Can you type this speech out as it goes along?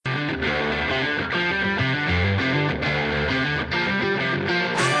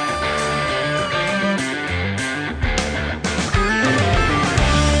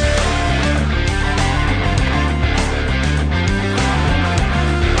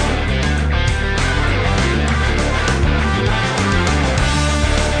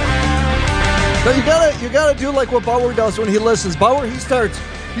No, you gotta do like what Bauer does when he listens. Bauer, he starts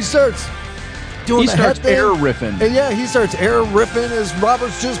doing the head thing. Air riffing. And yeah, he starts air riffing as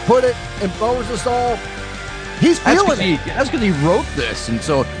Roberts just put it, and Bauer's just all, he's feeling it. That's because he wrote this, and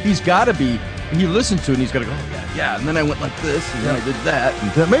so he's got to be, he listened to it, and he's got to go, oh, yeah, and then I went like this, and then I did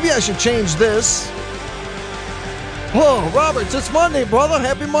that. And maybe I should change this. Oh, Roberts, it's Monday, brother.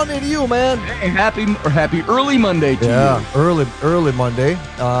 Happy Monday to you, man. Hey, happy early Monday to you. Yeah, early Monday.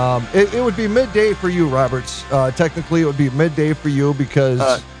 It would be midday for you, Roberts. Technically, it would be midday for you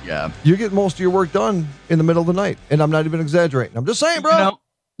because you get most of your work done in the middle of the night, and I'm not even exaggerating. I'm just saying, bro. You know,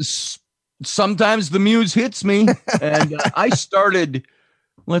 sometimes the muse hits me, and I started,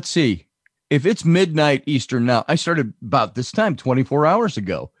 let's see, if it's midnight Eastern now, I started about this time, 24 hours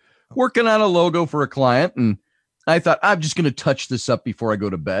ago, working on a logo for a client, and I thought, I'm just going to touch this up before I go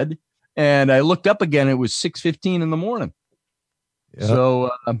to bed. And I looked up again. It was 6:15 in the morning. Yep.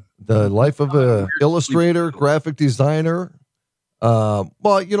 So the life of a illustrator, graphic designer. Well,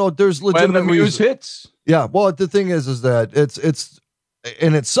 there's legitimate when the muse hits. Yeah. Well, the thing is that it's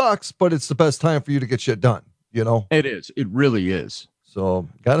and it sucks, but it's the best time for you to get shit done. It is. It really is. So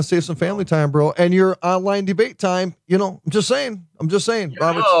got to save some family time, bro. And your online debate time. I'm just saying,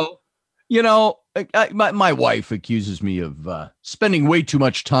 Robert. My wife accuses me of spending way too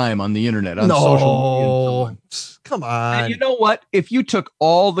much time on the internet, on social media. Come on. And you know what? If you took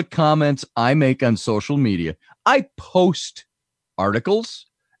all the comments I make on social media, I post articles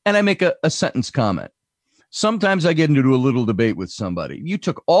and I make a sentence comment. Sometimes I get into a little debate with somebody. You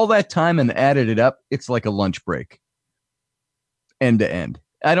took all that time and added it up. It's like a lunch break. End to end.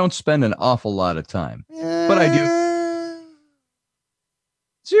 I don't spend an awful lot of time, but I do.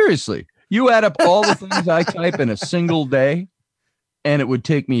 Seriously. You add up all the things I type in a single day, and it would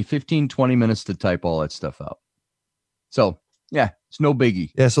take me 15, 20 minutes to type all that stuff out. So, yeah, it's no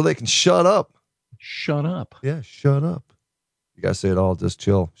biggie. Yeah, so they can shut up. Shut up. Yeah, shut up. You got to say it all, just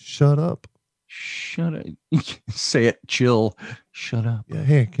chill. Shut up. Shut up. Say it, chill. Shut up. Yeah,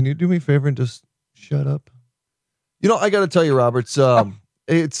 hey, can you do me a favor and just shut up? I got to tell you, Roberts,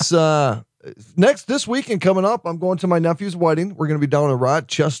 it's this weekend coming up, I'm going to my nephew's wedding. We're going to be down in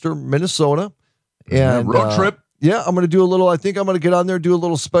Rochester, Minnesota. And road trip. Yeah, I'm going to do I think I'm going to get on there, do a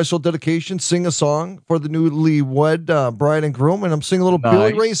little special dedication, sing a song for the newly wed bride and groom. And I'm singing a little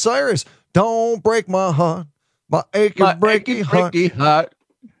Billy Ray Cyrus. Don't break my heart, my achy, breaky heart.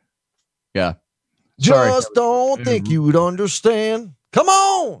 Yeah. Just don't think you'd understand. Come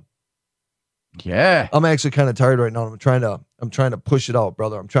on. Yeah. I'm actually kind of tired right now. I'm trying to push it out,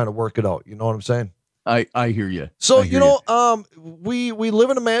 brother. I'm trying to work it out. You know what I'm saying? I hear you. So, we live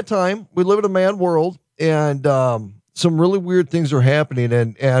in a mad time. We live in a mad world, and some really weird things are happening.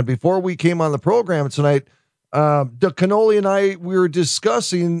 And before we came on the program tonight, Canoli and I, we were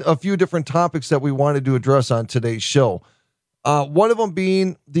discussing a few different topics that we wanted to address on today's show. One of them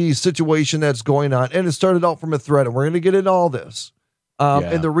being the situation that's going on, and it started out from a thread, and we're going to get into all this.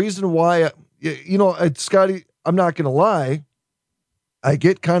 And the reason why, Scotty, I'm not going to lie, I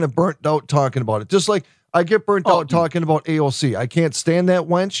get kind of burnt out talking about it. Just like I get burnt out talking about AOC. I can't stand that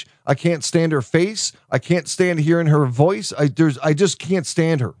wench. I can't stand her face. I can't stand hearing her voice. I just can't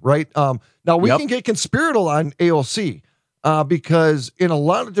stand her. Right. Now we can get conspiratorial on AOC because in a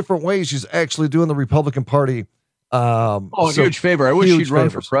lot of different ways, she's actually doing the Republican Party. Huge favor. I wish she'd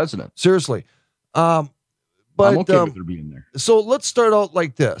run for president. Seriously. But I'm okay with her being there. So let's start out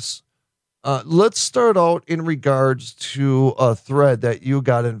like this. Let's start out in regards to a thread that you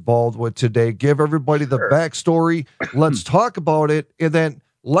got involved with today. Give everybody the backstory. Let's talk about it. And then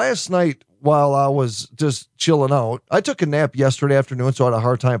last night, while I was just chilling out, I took a nap yesterday afternoon, so I had a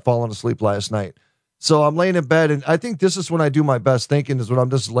hard time falling asleep last night. So I'm laying in bed, and I think this is when I do my best thinking, is when I'm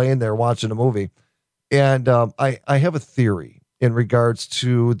just laying there watching a movie. And I have a theory in regards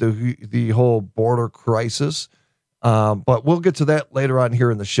to the whole border crisis. But we'll get to that later on here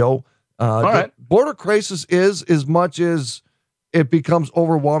in the show. All right. Border crisis is, as much as it becomes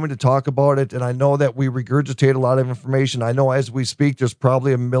overwhelming to talk about it, and I know that we regurgitate a lot of information. I know as we speak, there's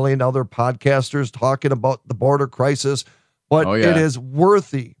probably a million other podcasters talking about the border crisis, but it is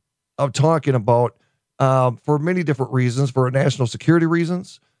worthy of talking about for many different reasons, for national security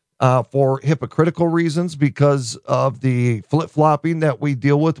reasons, for hypocritical reasons, because of the flip-flopping that we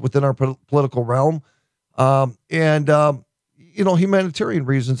deal with within our political realm, and humanitarian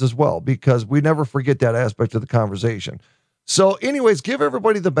reasons as well, because we never forget that aspect of the conversation. So anyways, give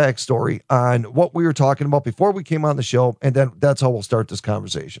everybody the backstory on what we were talking about before we came on the show, and then that's how we'll start this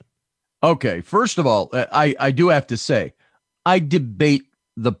conversation. Okay. First of all, I do have to say, I debate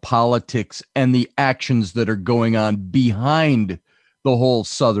the politics and the actions that are going on behind the whole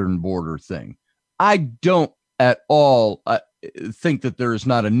southern border thing. I don't at all think that there is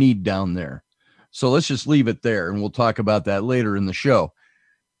not a need down there. So let's just leave it there, and we'll talk about that later in the show.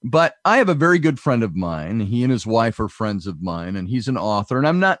 But I have a very good friend of mine. He and his wife are friends of mine, and he's an author. And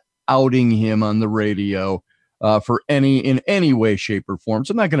I'm not outing him on the radio in any way, shape, or form.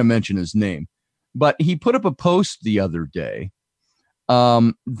 So I'm not going to mention his name. But he put up a post the other day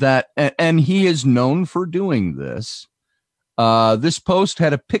and he is known for doing this. This post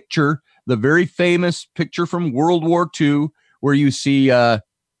had a picture, the very famous picture from World War II, where you see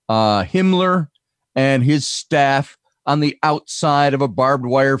Himmler and his staff on the outside of a barbed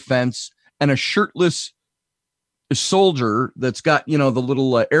wire fence, and a shirtless soldier that's got, the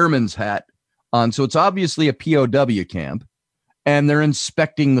little airman's hat on. So it's obviously a POW camp, and they're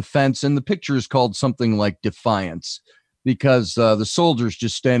inspecting the fence. And the picture is called something like Defiance, because the soldier's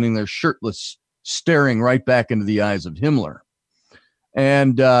just standing there shirtless, staring right back into the eyes of Himmler.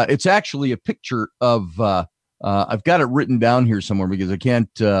 And it's actually a picture of, I've got it written down here somewhere because I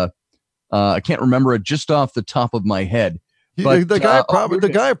can't remember it just off the top of my head. But the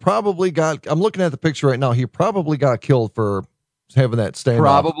guy probably got, I'm looking at the picture right now. He probably got killed for having that stand.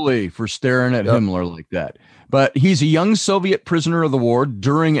 Probably for staring at Himmler like that. But he's a young Soviet prisoner of the war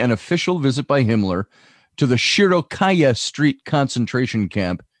during an official visit by Himmler to the Shirokaya Street concentration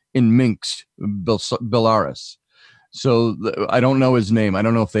camp in Minsk, Belarus. So I don't know his name. I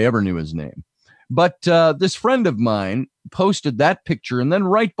don't know if they ever knew his name. But this friend of mine posted that picture, and then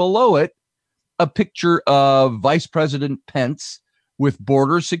right below it, a picture of Vice President Pence with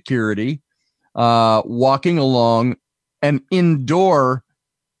border security walking along an indoor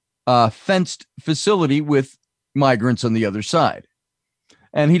fenced facility with migrants on the other side.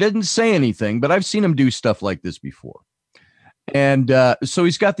 And he didn't say anything, but I've seen him do stuff like this before. And so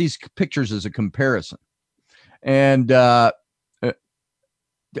he's got these pictures as a comparison. And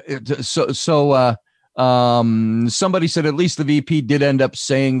somebody said at least the VP did end up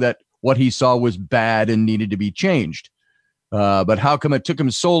saying that what he saw was bad and needed to be changed. But how come it took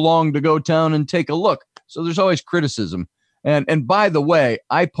him so long to go down and take a look? So there's always criticism. And by the way,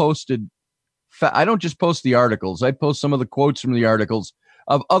 I don't just post the articles. I post some of the quotes from the articles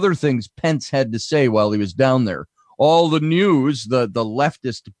of other things Pence had to say while he was down there. All the news, the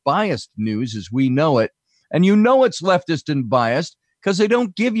leftist biased news as we know it. And you know it's leftist and biased because they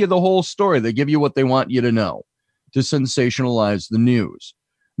don't give you the whole story. They give you what they want you to know to sensationalize the news.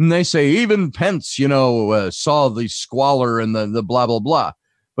 And they say even Pence, saw the squalor and the blah, blah, blah.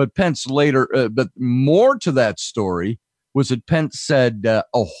 But Pence later, but more to that story was that Pence said a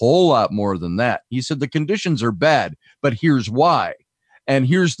whole lot more than that. He said the conditions are bad, but here's why. And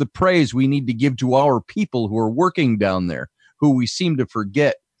here's the praise we need to give to our people who are working down there, who we seem to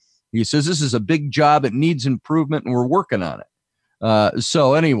forget. He says this is a big job. It needs improvement, and we're working on it.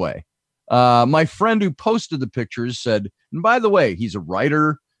 So anyway, my friend who posted the pictures said, and by the way, he's a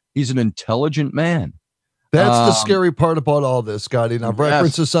writer. He's an intelligent man. That's the scary part about all this, Scotty. And I've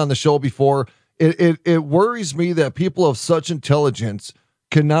referenced this on the show before. It worries me that people of such intelligence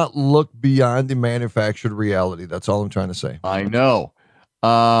cannot look beyond the manufactured reality. That's all I'm trying to say. I know.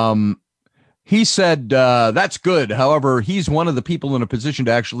 He said, that's good. However, he's one of the people in a position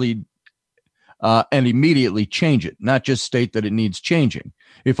to actually and immediately change it, not just state that it needs changing.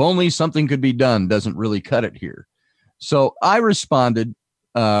 If only something could be done doesn't really cut it here. So I responded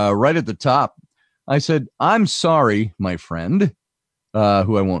right at the top. I said, I'm sorry, my friend,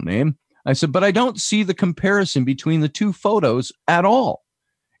 who I won't name. I said, but I don't see the comparison between the two photos at all.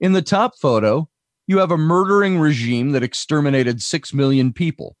 In the top photo, you have a murdering regime that exterminated 6 million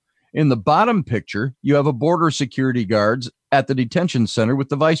people. In the bottom picture, you have a border security guards at the detention center with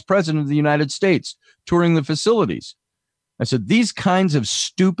the vice president of the United States touring the facilities. I said, these kinds of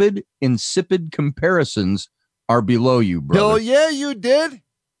stupid, insipid comparisons are below you, brother. Hell yeah, you did.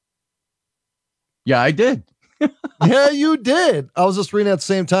 Yeah, I did. Yeah, you did. I was just reading at the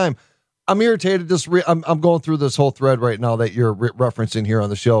same time. I'm irritated. I'm going through this whole thread right now that you're referencing here on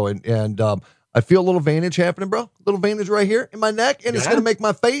the show, and I feel a little veinage happening, bro. A little veinage right here in my neck, and it's gonna make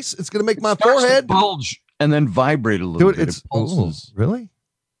my face. It's gonna make my forehead bulge and then vibrate a little bit. It pulses. Really?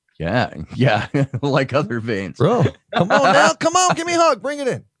 Yeah, like other veins, bro. Come on now, come on, give me a hug. Bring it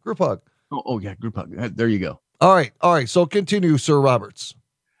in, group hug. Oh yeah, group hug. There you go. All right. So continue, Sir Roberts.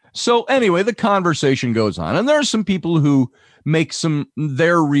 So anyway, the conversation goes on, and there are some people who make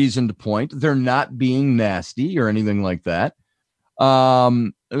their reasoned point. They're not being nasty or anything like that.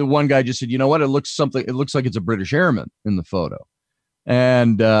 One guy just said, you know what? It looks like it's a British airman in the photo.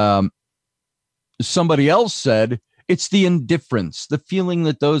 And somebody else said, it's the indifference, the feeling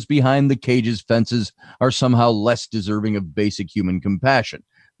that those behind the cages fences are somehow less deserving of basic human compassion.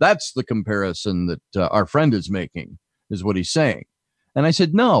 That's the comparison that our friend is making, is what he's saying. And I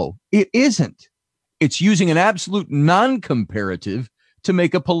said, no, it isn't. It's using an absolute non-comparative to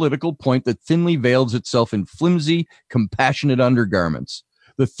make a political point that thinly veils itself in flimsy, compassionate undergarments.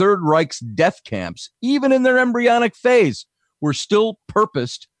 The Third Reich's death camps, even in their embryonic phase, were still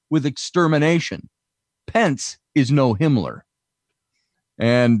purposed with extermination. Pence is no Himmler.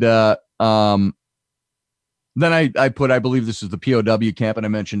 And then I put, I believe this is the POW camp, and I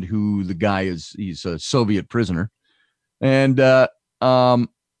mentioned who the guy is. He's a Soviet prisoner. And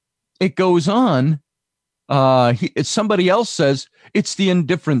it goes on. Somebody else says it's the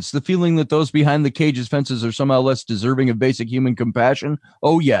indifference, the feeling that those behind the cage's fences are somehow less deserving of basic human compassion.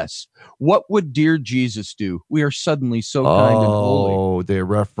 Oh, yes. What would dear Jesus do? We are suddenly so kind and holy. Oh, they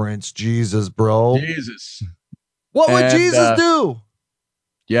reference Jesus, bro. Jesus. What would Jesus do?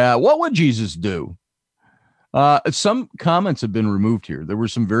 Yeah, what would Jesus do? Some comments have been removed here. There were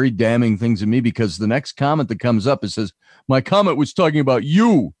some very damning things to me, because the next comment that comes up, it says, my comment was talking about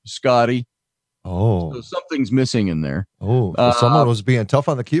you, Scotty. Oh, so something's missing in there. Oh, so someone was being tough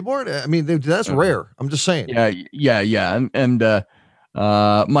on the keyboard. I mean, that's rare. I'm just saying. Yeah. And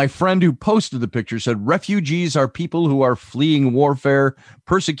my friend who posted the picture said, refugees are people who are fleeing warfare,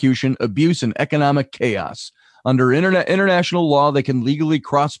 persecution, abuse, and economic chaos. Under international law, they can legally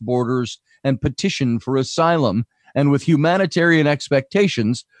cross borders and petition for asylum, and with humanitarian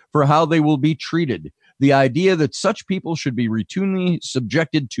expectations for how they will be treated. The idea that such people should be routinely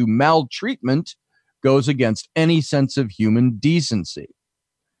subjected to maltreatment goes against any sense of human decency.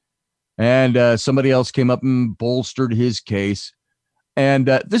 And somebody else came up and bolstered his case. And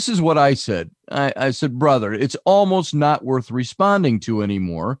this is what I said. I said, brother, it's almost not worth responding to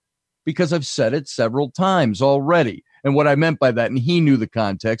anymore, because I've said it several times already. And what I meant by that, and he knew the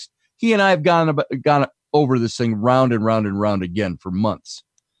context, he and I have gone over this thing round and round and round again for months.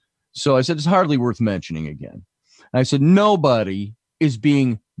 So I said, it's hardly worth mentioning again. I said, nobody is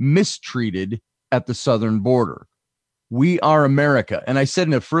being mistreated at the southern border. We are America. And I said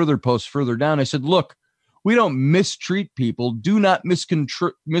in a further post further down, I said, look, we don't mistreat people. Do not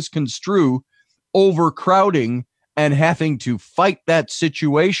misconstrue overcrowding and having to fight that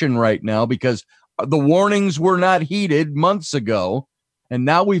situation right now, because the warnings were not heeded months ago. And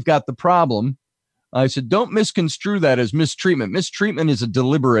now we've got the problem. I said, don't misconstrue that as mistreatment. Mistreatment is a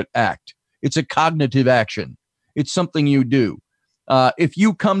deliberate act. It's a cognitive action. It's something you do. If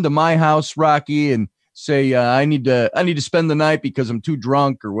you come to my house, Rocky, and say, I need to spend the night because I'm too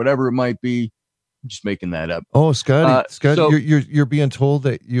drunk or whatever it might be, I'm just making that up. Oh, Scotty, so, you're being told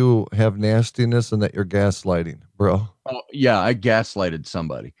that you have nastiness and that you're gaslighting, bro. Oh, yeah, I gaslighted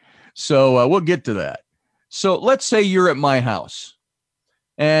somebody. So we'll get to that. So let's say you're at my house.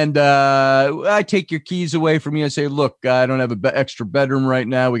 And I take your keys away from you. I say, look, I don't have an extra bedroom right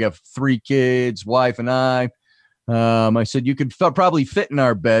now. We got 3 kids, wife and I. I said, you could probably fit in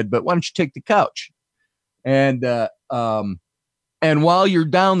our bed, but why don't you take the couch? And while you're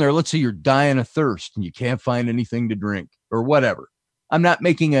down there, let's say you're dying of thirst and you can't find anything to drink or whatever. I'm not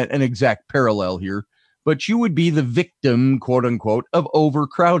making an exact parallel here, but you would be the victim, quote unquote, of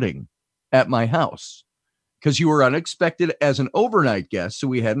overcrowding at my house, because you were unexpected as an overnight guest, so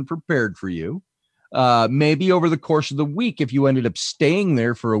we hadn't prepared for you. Maybe over the course of the week, if you ended up staying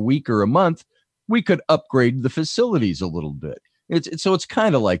there for a week or a month, we could upgrade the facilities a little bit. It's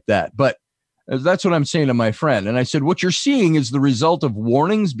kind of like that. But that's what I'm saying to my friend. And I said, what you're seeing is the result of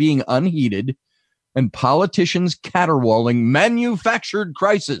warnings being unheeded and politicians caterwauling manufactured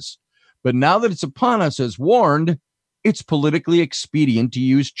crisis. But now that it's upon us as warned, it's politically expedient to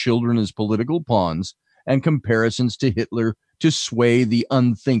use children as political pawns and comparisons to Hitler to sway the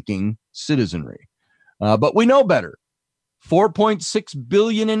unthinking citizenry. But we know better. $4.6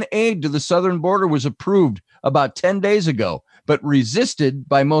 billion in aid to the southern border was approved about 10 days ago, but resisted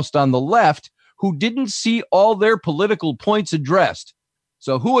by most on the left, who didn't see all their political points addressed.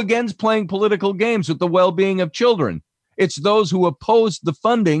 So who again's playing political games with the well-being of children? It's those who opposed the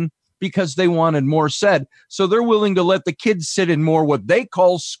funding because they wanted more said. So they're willing to let the kids sit in more what they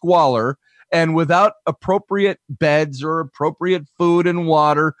call squalor, and without appropriate beds or appropriate food and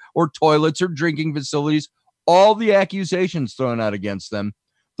water or toilets or drinking facilities, all the accusations thrown out against them,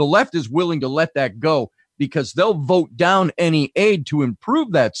 the left is willing to let that go because they'll vote down any aid to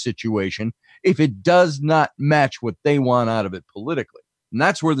improve that situation if it does not match what they want out of it politically. And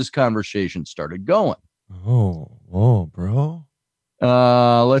that's where this conversation started going. Oh, bro.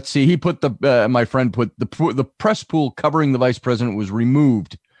 Let's see. He put my friend put the press pool covering the vice president was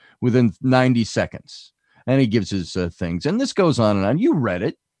removed within 90 seconds. And he gives his things. And this goes on and on. You read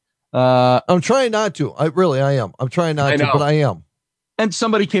it. I'm trying not to. I am. I'm trying not to, but I am. And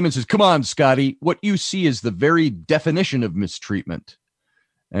somebody came and says, come on, Scotty, what you see is the very definition of mistreatment.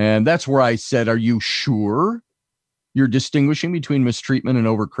 And that's where I said, are you sure you're distinguishing between mistreatment and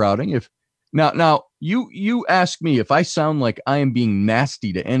overcrowding? If now you ask me if I sound like I am being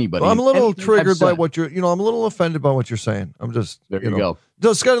nasty to anybody. Well, I'm a little triggered by what you're, I'm a little offended by what you're saying. I'm just, there you go.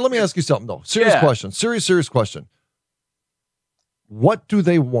 So, Scotty, let me ask you something though. Serious question. Serious question. What do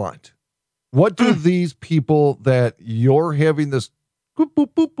they want? What do these people that you're having this boop,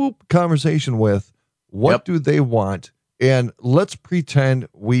 boop, boop, boop conversation with, what do they want? And let's pretend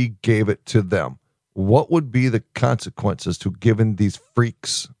we gave it to them. What would be the consequences to giving these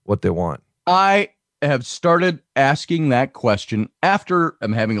freaks what they want? I have started asking that question after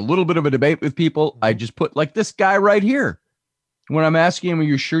I'm having a little bit of a debate with people. I just put like this guy right here. When I'm asking him, are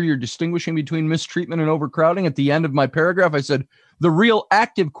you sure you're distinguishing between mistreatment and overcrowding? At the end of my paragraph, I said, the real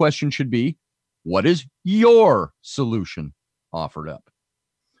active question should be, what is your solution offered up?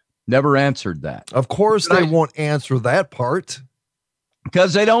 Never answered that. Of course, they won't answer that part.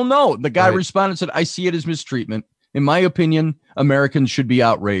 Because they don't know. The guy responded and said, I see it as mistreatment. In my opinion, Americans should be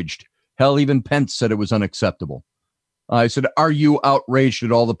outraged. Hell, even Pence said it was unacceptable. I said, are you outraged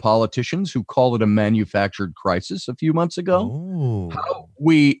at all the politicians who call it a manufactured crisis a few months ago? Ooh. How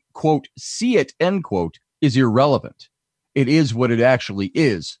we, quote, see it, end quote, is irrelevant. It is what it actually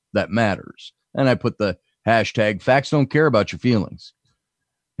is that matters. And I put the hashtag facts don't care about your feelings.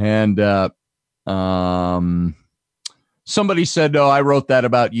 And somebody said, oh, I wrote that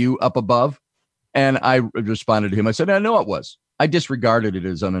about you up above. And I responded to him. I said, I know it was. I disregarded it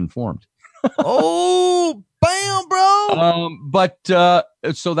as uninformed. Oh, bam, bro.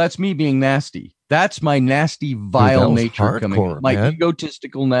 So that's me being nasty. That's my nasty, vile nature coming out. My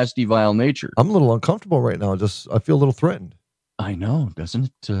egotistical, nasty, vile nature. I'm a little uncomfortable right now. I feel a little threatened. I know,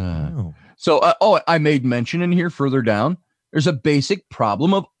 doesn't it? So, I made mention in here further down. There's a basic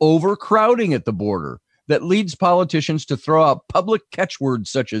problem of overcrowding at the border that leads politicians to throw out public catchwords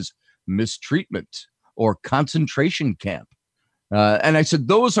such as mistreatment or concentration camp. And I said,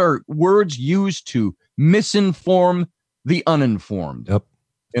 those are words used to misinform the uninformed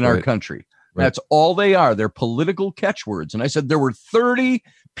in our country. Right. That's all they are. They're political catchwords. And I said, there were 30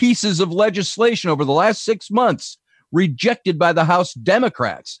 pieces of legislation over the last 6 months rejected by the House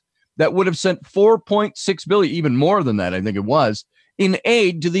Democrats that would have sent $4.6 billion, even more than that, I think it was, in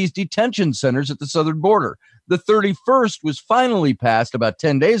aid to these detention centers at the southern border. The 31st was finally passed about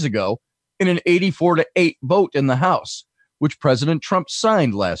 10 days ago in an 84-8 vote in the House, which President Trump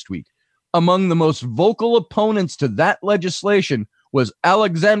signed last week. Among the most vocal opponents to that legislation was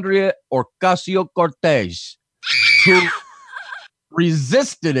Alexandria Ocasio-Cortez, who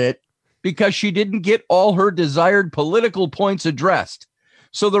resisted it because she didn't get all her desired political points addressed.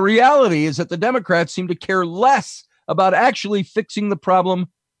 So the reality is that the Democrats seem to care less about actually fixing the problem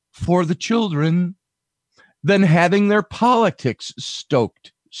for the children than having their politics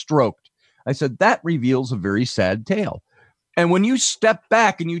stroked. I said, that reveals a very sad tale. And when you step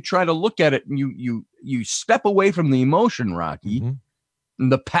back and you try to look at it and you step away from the emotion, Rocky,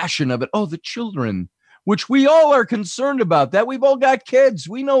 and the passion of it, the children, which we all are concerned about that. We've all got kids.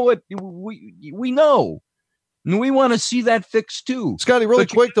 We know what we know. And we want to see that fixed too. Scotty, really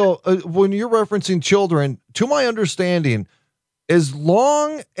quick though, when you're referencing children, to my understanding, as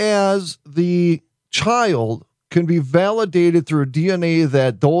long as the child can be validated through DNA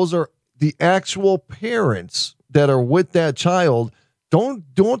that those are the actual parents that are with that child,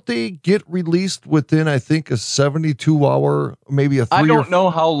 don't they get released within, I think, a 72-hour, maybe a 3 I don't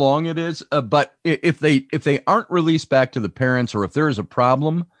know how long it is, but if they aren't released back to the parents, or if there is a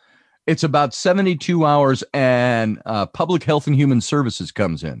problem, it's about 72 hours, and Public Health and Human Services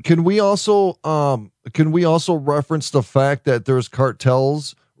comes in. Can we also reference the fact that there's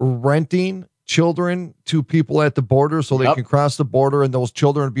cartels renting children to people at the border so they can cross the border, and those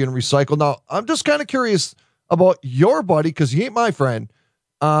children are being recycled? Now, I'm just kind of curious about your buddy, because he ain't my friend.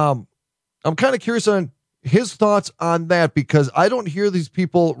 I'm kind of curious on his thoughts on that, because I don't hear these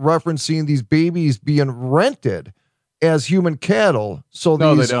people referencing these babies being rented as human cattle so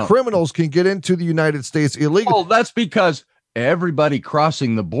these criminals can get into the United States illegally. Oh, that's because everybody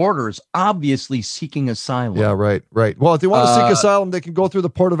crossing the border is obviously seeking asylum. Yeah, right. Well, if they want to seek asylum, they can go through the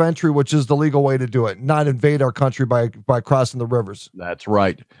port of entry, which is the legal way to do it, not invade our country by crossing the rivers. That's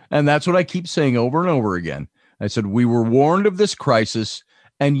right. And that's what I keep saying over and over again. I said, we were warned of this crisis,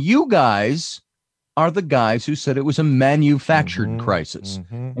 and you guys are the guys who said it was a manufactured crisis.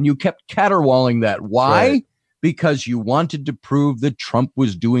 And you kept caterwauling that. Why? Right. Because you wanted to prove that Trump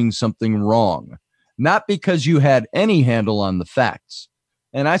was doing something wrong, not because you had any handle on the facts.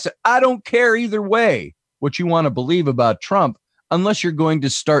 And I said, I don't care either way what you want to believe about Trump. unless you're going to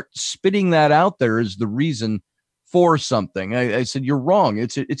start spitting that out there as the reason for something. I said, you're wrong.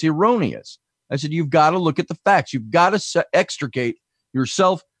 It's erroneous. I said, you've got to look at the facts. You've got to extricate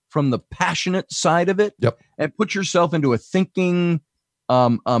yourself from the passionate side of it, and put yourself into a thinking,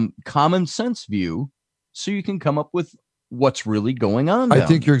 common sense view, so you can come up with what's really going on. I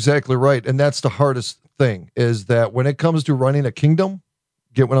think you're exactly right. And that's the hardest thing, is that when it comes to running a kingdom,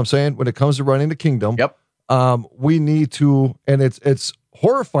 get what I'm saying? When it comes to running a kingdom, we need to, and it's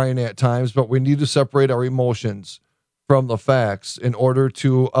horrifying at times, but we need to separate our emotions from the facts in order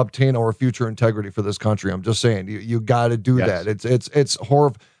to obtain our future integrity for this country. I'm just saying, you got to do that. It's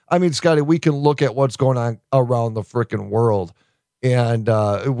horrible. I mean, Scotty, we can look at what's going on around the freaking world, and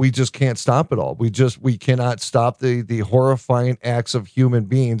we just can't stop it all. We cannot stop the horrifying acts of human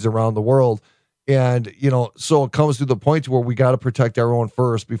beings around the world. And, so it comes to the point where we got to protect our own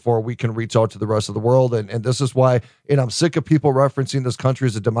first before we can reach out to the rest of the world. And this is why, and I'm sick of people referencing this country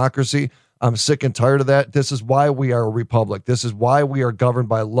as a democracy. I'm sick and tired of that. This is why we are a republic. This is why we are governed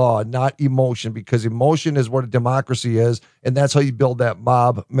by law, not emotion, because emotion is what a democracy is. And that's how you build that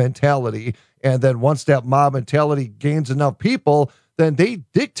mob mentality. And then once that mob mentality gains enough people, then they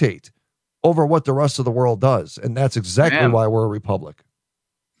dictate over what the rest of the world does. And that's exactly why we're a republic.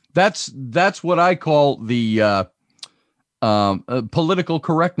 That's what I call the political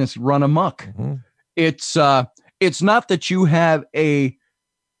correctness run amok. Mm-hmm. It's not that you have a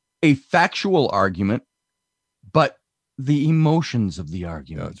factual argument, but the emotions of the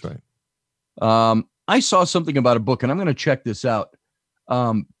argument. Yeah, that's right. I saw something about a book, and I'm going to check this out.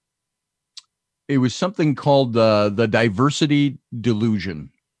 It was something called the Diversity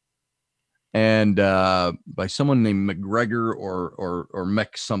Delusion. And by someone named McGregor or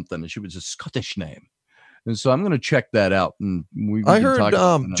Mc something. She was a Scottish name. And so I'm going to check that out. And I heard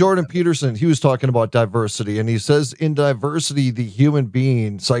Jordan Peterson, he was talking about diversity, and he says in diversity, the human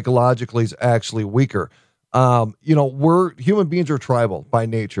being psychologically is actually weaker. Human beings are tribal by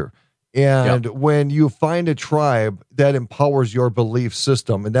nature. And when you find a tribe that empowers your belief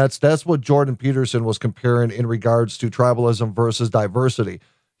system, and that's what Jordan Peterson was comparing in regards to tribalism versus diversity.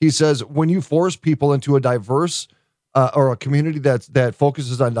 He says, when you force people into a diverse or a community that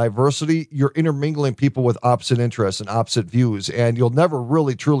focuses on diversity, you're intermingling people with opposite interests and opposite views, and you'll never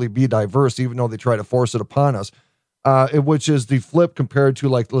really truly be diverse, even though they try to force it upon us, which is the flip compared to,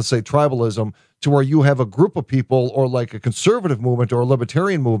 like, let's say tribalism, to where you have a group of people, or like a conservative movement or a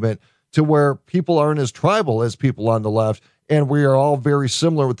libertarian movement, to where people aren't as tribal as people on the left. And we are all very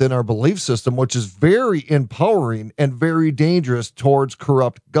similar within our belief system, which is very empowering and very dangerous towards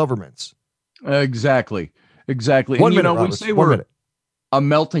corrupt governments. Exactly. One minute, Robert. We say we're a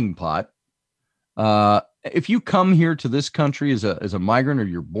melting pot. If you come here to this country as a migrant, or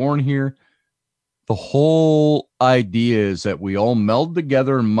you're born here, the whole idea is that we all meld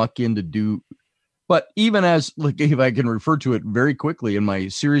together and muck in to do. But even as, like, if I can refer to it very quickly, in my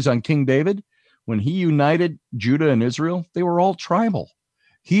series on King David, when he united Judah and Israel, they were all tribal.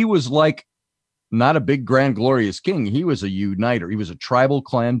 He was like not a big, grand, glorious king. He was a uniter. He was a tribal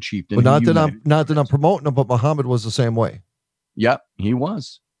clan chieftain. But not that I'm promoting him, but Muhammad was the same way. Yep, he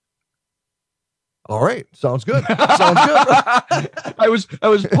was. All right, sounds good. Sounds good. I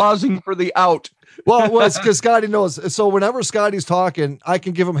was pausing for the out. Well, it's because Scotty knows. So whenever Scotty's talking, I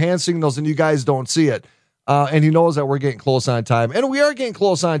can give him hand signals, and you guys don't see it. And he knows that we're getting close on time. And we are getting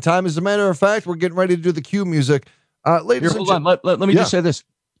close on time. As a matter of fact, we're getting ready to do the cue music. Ladies, hold on. Let me just say this.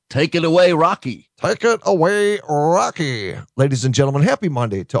 Take it away, Rocky. Take it away, Rocky. Ladies and gentlemen, happy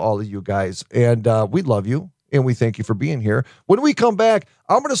Monday to all of you guys. And we love you, and we thank you for being here. When we come back,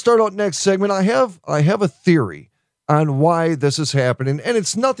 I'm going to start out next segment. I have a theory on why this is happening. And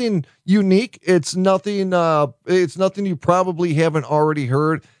it's nothing unique. It's nothing you probably haven't already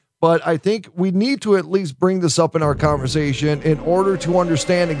heard. But I think we need to at least bring this up in our conversation in order to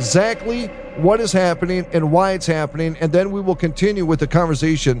understand exactly what is happening and why it's happening. And then we will continue with the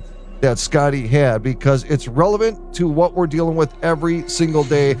conversation that Scotty had, because it's relevant to what we're dealing with every single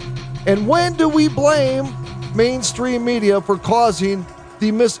day. And when do we blame mainstream media for causing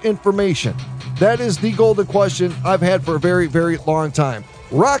the misinformation? That is the golden question I've had for a very, very long time.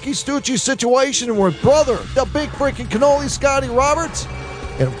 Rocky Stucci situation with brother, the big freaking cannoli, Scotty Roberts.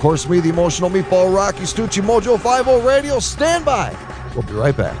 And, of course, me, the emotional meatball, Rocky Stucci, Mojo 50 Radio. Stand by. We'll be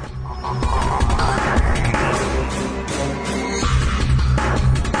right back.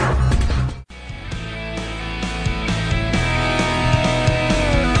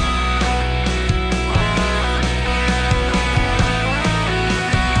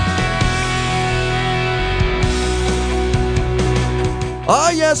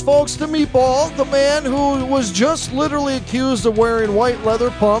 Yes, folks, the meatball, the man who was just literally accused of wearing white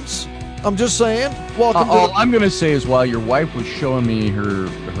leather pumps. I'm just saying. Welcome to all I'm going to say is while your wife was showing me her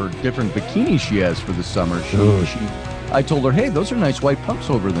different bikinis she has for the summer, I told her, hey, those are nice white pumps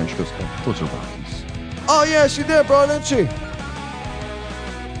over there. She goes, oh, those are Rockies. Oh, yeah, she did, bro, didn't she?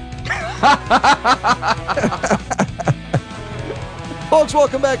 Folks,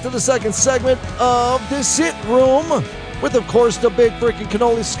 welcome back to the second segment of the Sit Room with, of course, the big freaking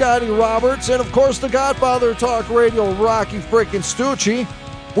cannoli Scotty Roberts and, of course, the Godfather of Talk Radio, Rocci freaking Stucci.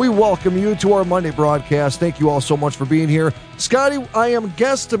 We welcome you to our Monday broadcast. Thank you all so much for being here. Scotty, I am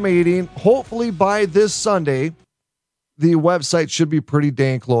guesstimating, hopefully by this Sunday, the website should be pretty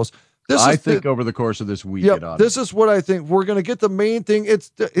dang close. I think over the course of this week. Yep, this is what I think. We're going to get the main thing.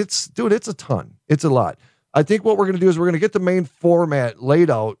 It's a ton. It's a lot. I think what we're going to do is we're going to get the main format laid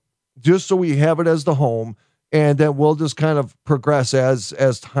out just so we have it as the home, and then we'll just kind of progress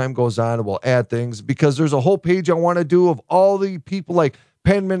as time goes on, and we'll add things because there's a whole page I want to do of all the people like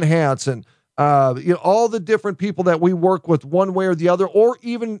Penman Hats and all the different people that we work with one way or the other, or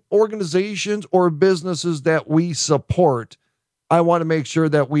even organizations or businesses that we support. I want to make sure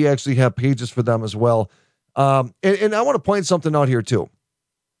that we actually have pages for them as well. And I want to point something out here too.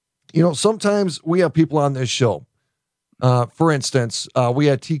 Sometimes we have people on this show. For instance, we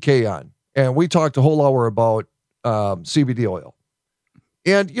had TK on, and we talked a whole hour about CBD oil.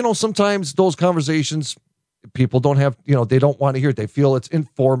 And, sometimes those conversations, people don't have, they don't want to hear it. They feel it's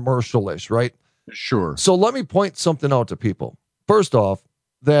infomercial-ish, right? Sure. So let me point something out to people. First off,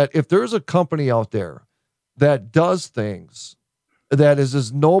 that if there's a company out there that does things that is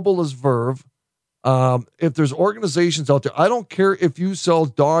as noble as Verve, if there's organizations out there, I don't care if you sell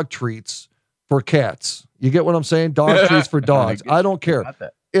dog treats for cats. You get what I'm saying? Dog treats for dogs. I don't care.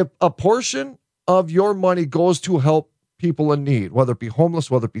 If a portion of your money goes to help people in need, whether it be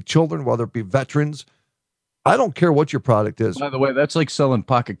homeless, whether it be children, whether it be veterans, I don't care what your product is. By the way, that's like selling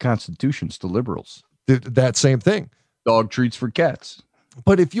pocket constitutions to liberals. That same thing. Dog treats for cats.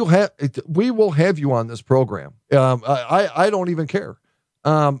 But if you have, we will have you on this program. I don't even care.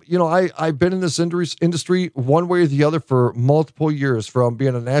 I've been in this industry one way or the other for multiple years, from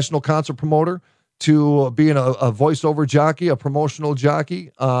being a national concert promoter to being a voiceover jockey, a promotional jockey,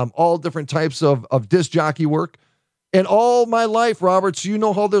 all different types of disc jockey work. And all my life, Roberts, you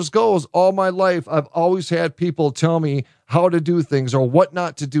know how this goes. All my life, I've always had people tell me how to do things or what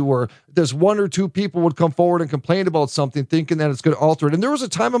not to do, or there's one or two people would come forward and complain about something thinking that it's going to alter it. And there was a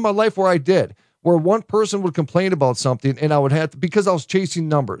time in my life where I did, where one person would complain about something and I would have to, because I was chasing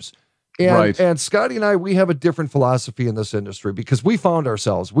numbers. And Scotty and I, we have a different philosophy in this industry because we found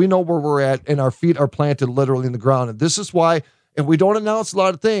ourselves. We know where we're at and our feet are planted literally in the ground. And this is why, and we don't announce a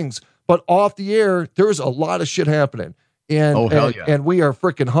lot of things, but off the air, there's a lot of shit happening. And we are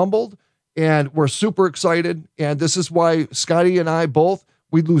freaking humbled and we're super excited. And this is why Scotty and I both,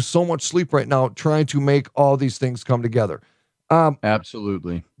 we lose so much sleep right now trying to make all these things come together.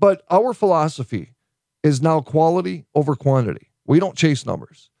 Absolutely. But our philosophy is now quality over quantity. We don't chase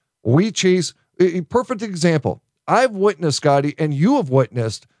numbers. We chase a perfect example. I've witnessed, Scotty, and you have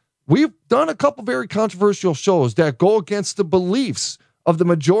witnessed, we've done a couple very controversial shows that go against the beliefs of the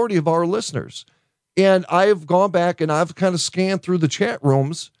majority of our listeners. And I've gone back and I've kind of scanned through the chat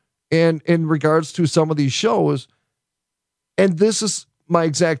rooms and in regards to some of these shows. And this is my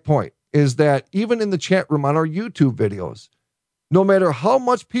exact point, is that even in the chat room on our YouTube videos, no matter how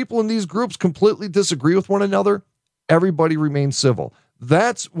much people in these groups completely disagree with one another, everybody remains civil.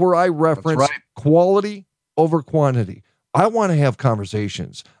 That's where I reference quality over quantity. I want to have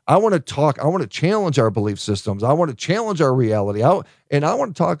conversations. I want to talk. I want to challenge our belief systems. I want to challenge our reality out, and I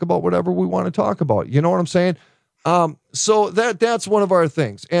want to talk about whatever we want to talk about. You know what I'm saying? So that's one of our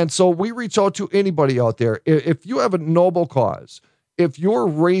things. And so we reach out to anybody out there. If you have a noble cause, if you're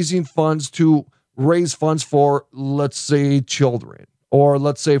raising funds to raise funds for, let's say, children, or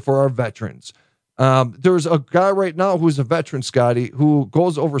let's say for our veterans. There's a guy right now who's a veteran, Scotty, who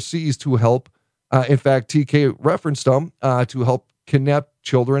goes overseas to help. In fact, TK referenced him to help kidnap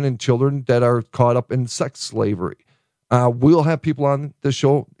children and children that are caught up in sex slavery. We'll have people on the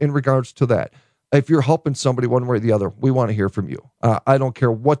show in regards to that. If you're helping somebody one way or the other, we want to hear from you. I don't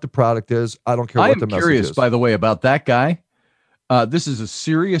care what the product is. I don't care what the message is. I'm curious, by the way, about that guy. This is a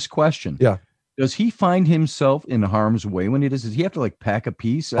serious question. Yeah. Does he find himself in harm's way when he does? Does he have to like pack a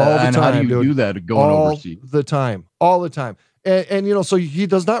piece? All the time, how do you do that going overseas? All the time. And so he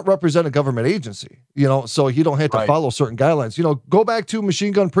does not represent a government agency, so he don't have to follow certain guidelines. Go back to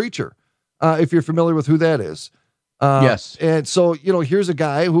Machine Gun Preacher, if you're familiar with who that is. Yes. And so, here's a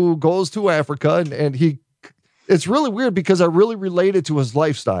guy who goes to Africa and it's really weird because I really related to his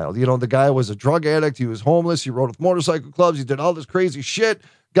lifestyle. You know, the guy was a drug addict. He was homeless. He rode with motorcycle clubs. He did all this crazy shit,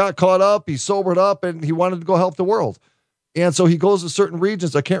 got caught up. He sobered up and he wanted to go help the world. And so he goes to certain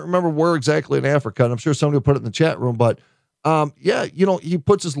regions. I can't remember where exactly in Africa. And I'm sure somebody will put it in the chat room, but yeah, you know, he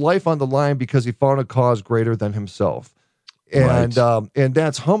puts his life on the line because he found a cause greater than himself. And, Right. and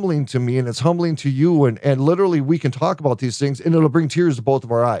that's humbling to me and it's humbling to you. And literally we can talk about these things and it'll bring tears to both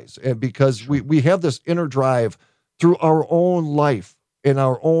of our eyes. And because we have this inner drive through our own life and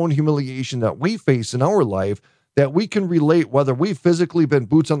our own humiliation that we face in our life that we can relate, whether we've physically been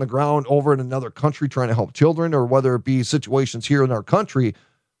boots on the ground over in another country trying to help children or whether it be situations here in our country,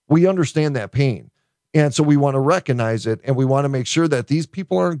 we understand that pain. And so we want to recognize it and we want to make sure that these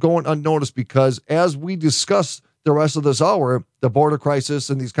people aren't going unnoticed because as we discuss the rest of this hour, the border crisis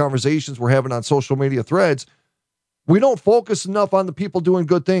and these conversations we're having on social media threads, we don't focus enough on the people doing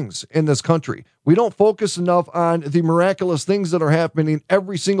good things in this country. We don't focus enough on the miraculous things that are happening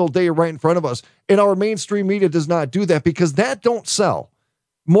every single day right in front of us. And our mainstream media does not do that because that don't sell.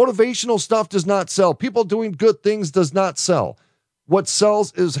 Motivational stuff does not sell. People doing good things does not sell. What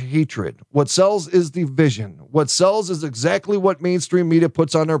sells is hatred. What sells is division. What sells is exactly what mainstream media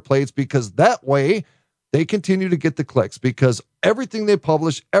puts on their plates because that way they continue to get the clicks because everything they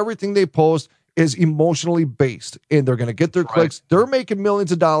publish, everything they post is emotionally based and they're going to get their clicks. They're making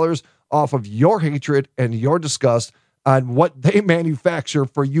millions of dollars off of your hatred and your disgust on what they manufacture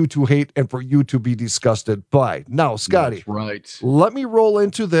for you to hate and for you to be disgusted by. Now, Scotty, That's right. let me roll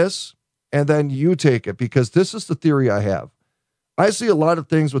into this and then you take it because this is the theory I have. I see a lot of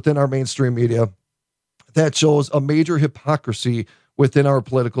things within our mainstream media that shows a major hypocrisy within our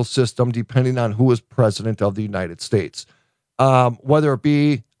political system, depending on who is president of the United States. Whether it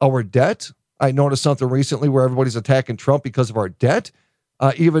be our debt, I noticed something recently where everybody's attacking Trump because of our debt,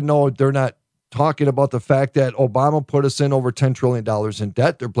 even though they're not talking about the fact that Obama put us in over $10 trillion in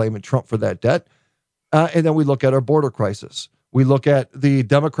debt. They're blaming Trump for that debt. And then we look at our border crisis. We look at the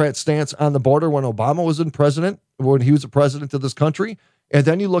Democrat stance on the border when Obama was when he was the president of this country. And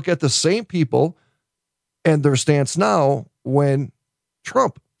then you look at the same people and their stance now when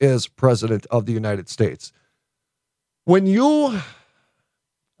Trump is president of the United States. I'm going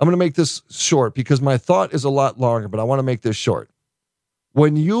to make this short because my thought is a lot longer, but I want to make this short.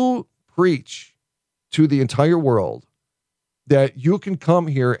 When you preach to the entire world that you can come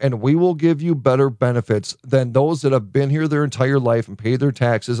here and we will give you better benefits than those that have been here their entire life and paid their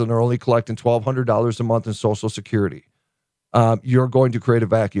taxes and are only collecting $1,200 a month in Social Security, you're going to create a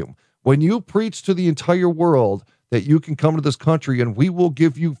vacuum. When you preach to the entire world that you can come to this country and we will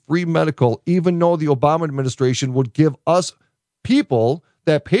give you free medical, even though the Obama administration would give us people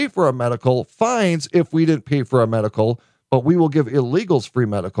that pay for our medical fines if we didn't pay for our medical, but we will give illegals free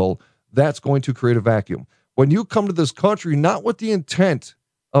medical, that's going to create a vacuum. When you come to this country, not with the intent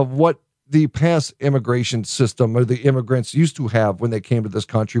of what the past immigration system or the immigrants used to have when they came to this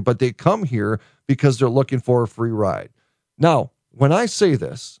country, but they come here because they're looking for a free ride. Now, when I say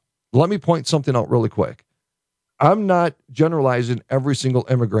this, let me point something out really quick. I'm not generalizing every single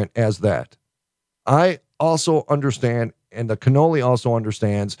immigrant as that. I also understand, and the cannoli also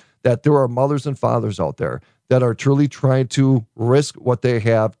understands, that there are mothers and fathers out there that are truly trying to risk what they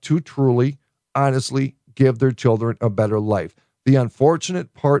have to truly, honestly give their children a better life. The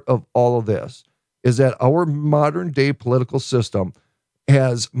unfortunate part of all of this is that our modern day political system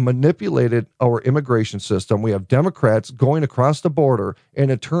has manipulated our immigration system. We have Democrats going across the border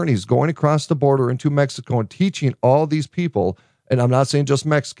and attorneys going across the border into Mexico and teaching all these people, and I'm not saying just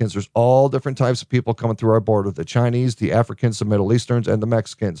Mexicans, there's all different types of people coming through our border, the Chinese, the Africans, the Middle Easterns, and the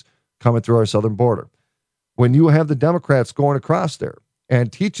Mexicans coming through our southern border. When you have the Democrats going across there and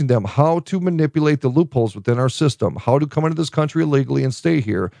teaching them how to manipulate the loopholes within our system, how to come into this country illegally and stay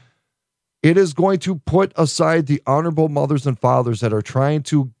here, it is going to put aside the honorable mothers and fathers that are trying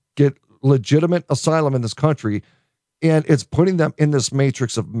to get legitimate asylum in this country, and it's putting them in this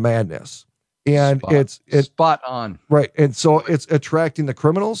matrix of madness. And it's spot on. Right. And so it's attracting the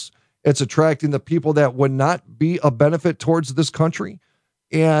criminals. It's attracting the people that would not be a benefit towards this country.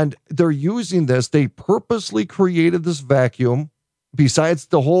 And they're using this. They purposely created this vacuum, besides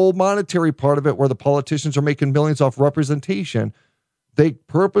the whole monetary part of it, where the politicians are making millions off representation. They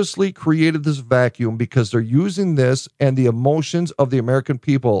purposely created this vacuum because they're using this and the emotions of the American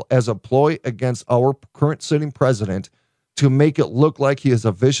people as a ploy against our current sitting president to make it look like he is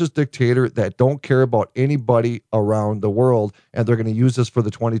a vicious dictator that don't care about anybody around the world. And they're going to use this for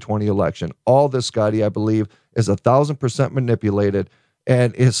the 2020 election. All this, Scotty, I believe, is 1,000% manipulated.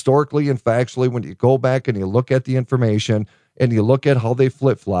 And historically and factually, when you go back and you look at the information and you look at how they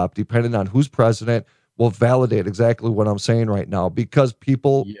flip-flop, depending on who's president, will validate exactly what I'm saying right now, because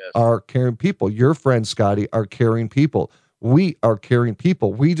people Yes. are caring people. Your friends, Scotty, are caring people. We are caring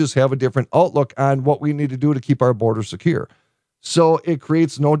people. We just have a different outlook on what we need to do to keep our border secure. So it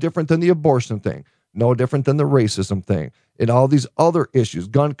creates no different than the abortion thing, no different than the racism thing, and all these other issues,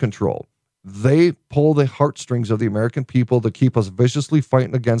 gun control. They pull the heartstrings of the American people to keep us viciously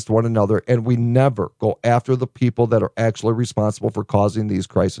fighting against one another, and we never go after the people that are actually responsible for causing these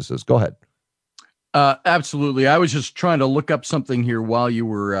crises. Go ahead. Absolutely. I was just trying to look up something here while you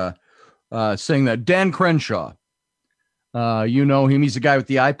were saying that. Dan Crenshaw, you know him. He's the guy with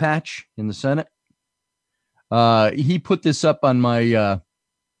the eye patch in the Senate. He put this up on my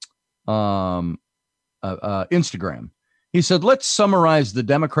Instagram. He said, let's summarize the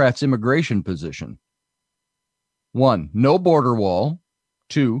Democrats' immigration position. 1, no border wall.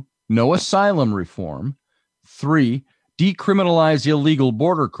 2, no asylum reform. 3, decriminalize illegal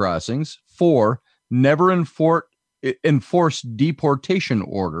border crossings. 4, never enforce deportation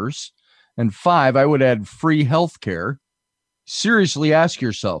orders. And 5, I would add free health care. Seriously ask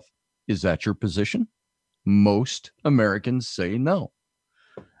yourself, is that your position? Most Americans say no.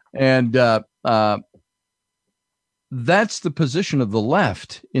 And that's the position of the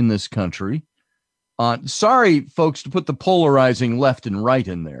left in this country. Sorry, folks, to put the polarizing left and right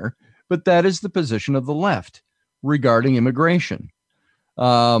in there, but that is the position of the left regarding immigration.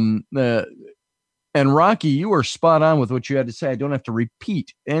 And Rocky, you are spot on with what you had to say. I don't have to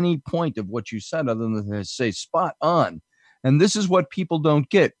repeat any point of what you said other than to say spot on. And this is what people don't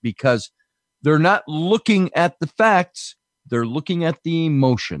get, because they're not looking at the facts. They're looking at the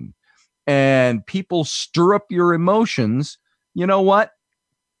emotion. And people stir up your emotions. You know what?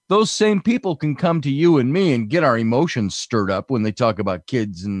 Those same people can come to you and me and get our emotions stirred up when they talk about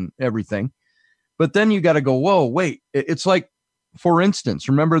kids and everything. But then you got to go, whoa, wait. It's like, for instance,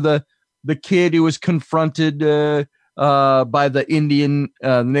 remember the kid who was confronted by the Indian,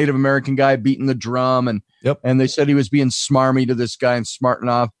 Native American guy beating the drum, and and they said he was being smarmy to this guy and smarting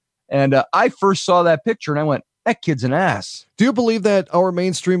off. And I first saw that picture and I went, that kid's an ass. Do you believe that our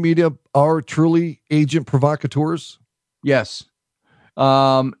mainstream media are truly agent provocateurs? Yes.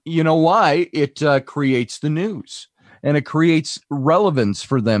 You know why? It creates the news, and it creates relevance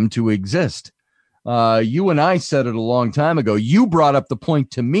for them to exist. You and I said it a long time ago. You brought up the point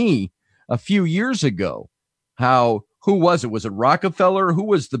to me a few years ago. Who was it? Was it Rockefeller? Who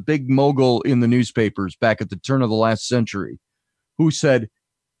was the big mogul in the newspapers back at the turn of the last century? Who said,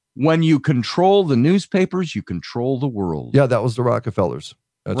 when you control the newspapers, you control the world? Yeah, that was the Rockefellers.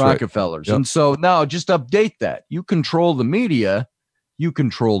 That's Rockefellers. Right. Yep. And so now just update that. You control the media, you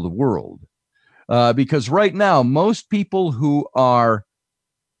control the world. Because right now, most people who are,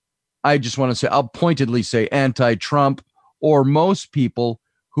 I just want to say, I'll pointedly say anti-Trump, or most people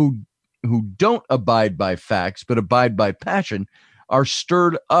who don't abide by facts but abide by passion, are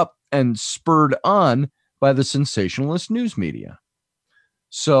stirred up and spurred on by the sensationalist news media.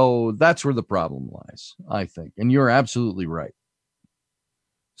 So that's where the problem lies, I think. And you're absolutely right.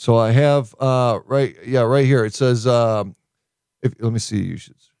 So I have right here. It says, let me see. You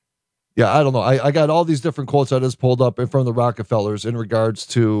should. Yeah, I don't know. I got all these different quotes I just pulled up in front of the Rockefellers in regards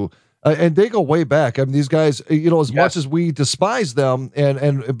to, and they go way back. I mean, these guys, as much as we despise them,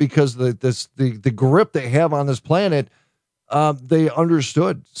 and because the grip they have on this planet, they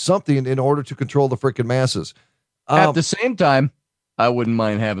understood something in order to control the freaking masses. At the same time, I wouldn't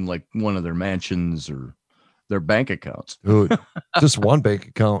mind having like one of their mansions or their bank accounts. Dude, just one bank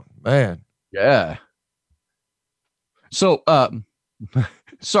account, man. Yeah. So,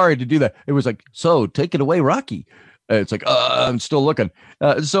 sorry to do that. It was like, so take it away, Rocky. It's like, I'm still looking.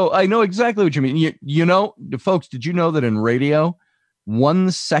 So I know exactly what you mean. You know, folks, did you know that in radio, 1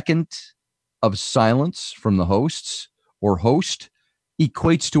 second of silence from the hosts or host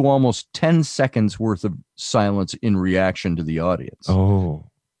equates to almost 10 seconds worth of silence in reaction to the audience? Oh.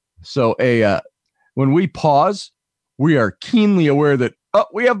 So when we pause, we are keenly aware that,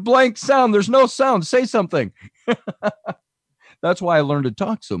 we have blank sound. There's no sound. Say something. That's why I learned to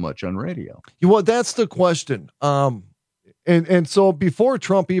talk so much on radio. Well, that's the question. And so before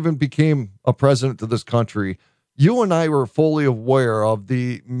Trump even became a president of this country, you and I were fully aware of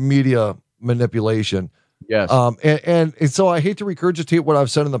the media manipulation. Yes. And so I hate to regurgitate what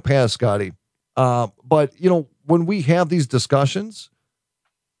I've said in the past, Scotty. But when we have these discussions,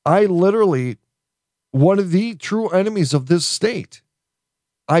 I literally, one of the true enemies of this state,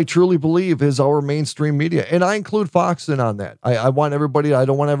 I truly believe, is our mainstream media. And I include Fox in on that. I don't want everybody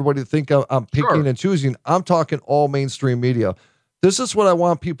to think I'm picking and choosing. I'm talking all mainstream media. This is what I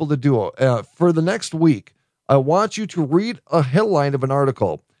want people to do. For the next week, I want you to read a headline of an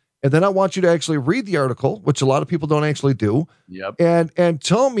article And then I want you to actually read the article, which a lot of people don't actually do. Yep. And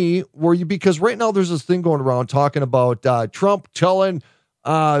tell me because right now there's this thing going around talking about Trump telling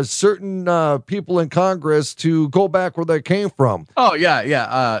certain people in Congress to go back where they came from. Oh,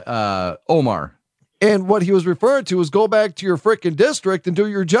 yeah. Omar. And what he was referring to is go back to your freaking district and do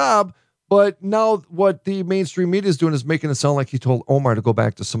your job. But now what the mainstream media is doing is making it sound like he told Omar to go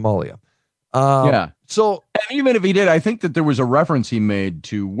back to Somalia. Yeah. So, and even if he did, I think that there was a reference he made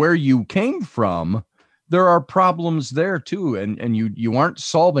to where you came from. There are problems there too, and you aren't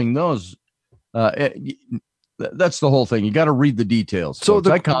solving those. That's the whole thing. You got to read the details. So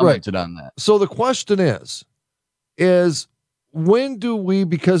I commented on that. So the question is when do we?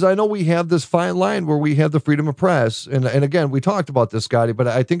 Because I know we have this fine line where we have the freedom of press, and again we talked about this, Scotty, but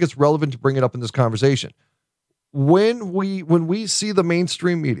I think it's relevant to bring it up in this conversation. When we see the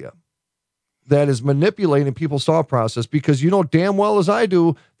mainstream media that is manipulating people's thought process, because you know damn well as I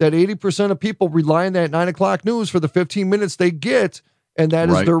do that 80% of people rely on that 9 o'clock news for the 15 minutes they get, and that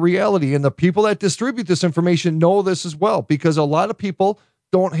is their reality. And the people that distribute this information know this as well, because a lot of people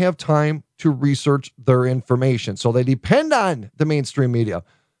don't have time to research their information. So they depend on the mainstream media.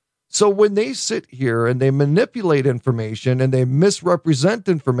 So when they sit here and they manipulate information and they misrepresent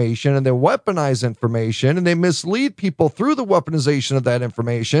information and they weaponize information and they mislead people through the weaponization of that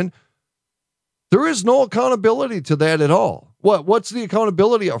information, there is no accountability to that at all. What's the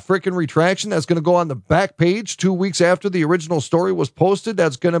accountability? A freaking retraction that's going to go on the back page 2 weeks after the original story was posted.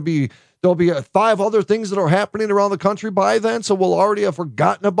 There'll be 5 other things that are happening around the country by then, so we'll already have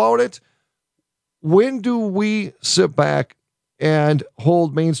forgotten about it. When do we sit back and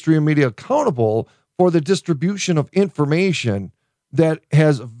hold mainstream media accountable for the distribution of information that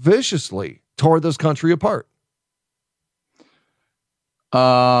has viciously torn this country apart?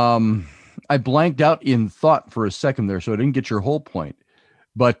 I blanked out in thought for a second there, so I didn't get your whole point.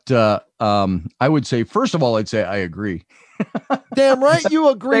 But I would say, first of all, I'd say I agree. Damn right you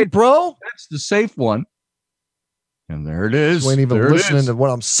agree, bro. That's the safe one. And there it is. You ain't even listening to what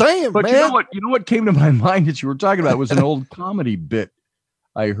I'm saying, but man. You know what came to my mind that you were talking about was an old comedy bit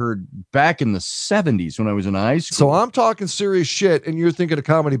I heard back in the 70s when I was in high school. So I'm talking serious shit, and you're thinking of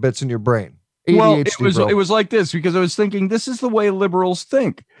comedy bits in your brain. ADHD, well, it was like this, because I was thinking, this is the way liberals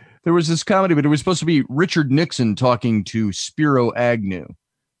think. There was this comedy, but it was supposed to be Richard Nixon talking to Spiro Agnew.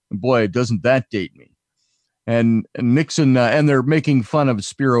 And boy, doesn't that date me. And Nixon, and they're making fun of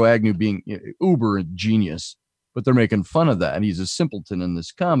Spiro Agnew being uber genius, but they're making fun of that. And he's a simpleton in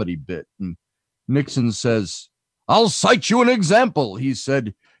this comedy bit. And Nixon says, "I'll cite you an example." He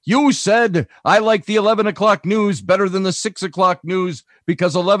said, "You said I like the 11 o'clock news better than the 6 o'clock news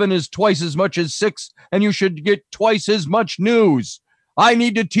because 11 is twice as much as 6, and you should get twice as much news. I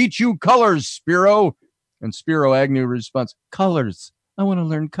need to teach you colors, Spiro." And Spiro Agnew responds, "Colors. I want to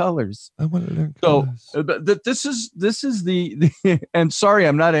learn colors. I want to learn colors." So this is the and sorry,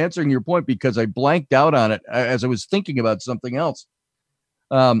 I'm not answering your point because I blanked out on it as I was thinking about something else.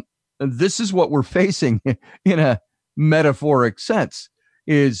 This is what we're facing in a metaphoric sense,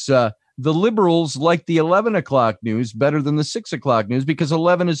 is the liberals like the 11 o'clock news better than the 6 o'clock news because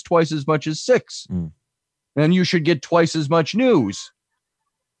 11 is twice as much as 6. And you should get twice as much news.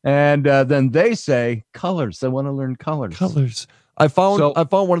 And then they say, "Colors. I want to learn colors." Colors. I found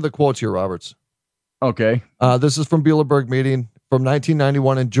one of the quotes here, Roberts. Okay. This is from Bielefeld meeting from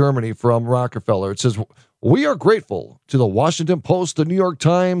 1991 in Germany from Rockefeller. It says, "We are grateful to the Washington Post, the New York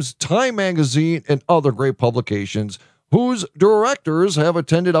Times, Time Magazine, and other great publications whose directors have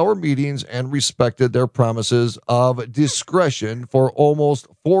attended our meetings and respected their promises of discretion for almost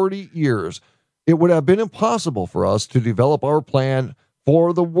 40 years. It would have been impossible for us to develop our plan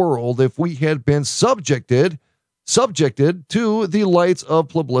for the world if we had been subjected to the lights of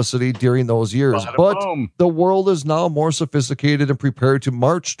publicity during those years. But the world is now more sophisticated and prepared to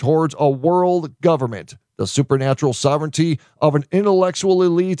march towards a world government. The supernatural sovereignty of an intellectual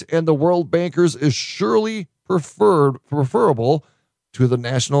elite and the world bankers is surely preferable to the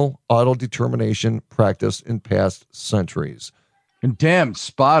national auto-determination practiced in past centuries." And damn,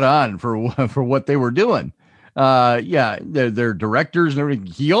 spot on for what they were doing. They're directors and everything.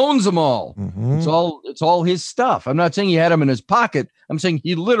 He owns them all. It's all his stuff. I'm not saying he had them in his pocket. I'm saying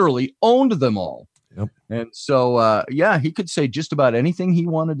he literally owned them all. Yep. And so, he could say just about anything he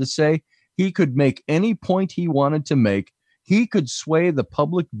wanted to say. He could make any point he wanted to make. He could sway the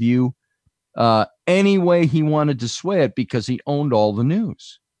public view any way he wanted to sway it because he owned all the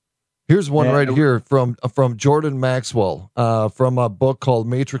news. Here's one right here from Jordan Maxwell from a book called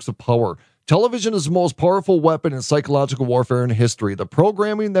Matrix of Power. "Television is the most powerful weapon in psychological warfare in history. The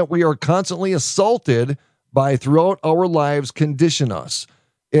programming that we are constantly assaulted by throughout our lives condition us.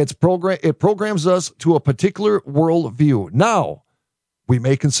 It programs us to a particular worldview. Now, we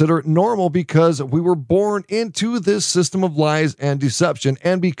may consider it normal because we were born into this system of lies and deception,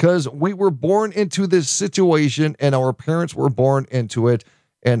 and because we were born into this situation and our parents were born into it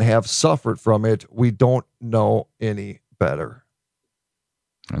and have suffered from it. We don't know any better.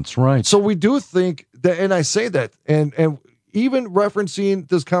 That's right. So we do think that, and I say that, and even referencing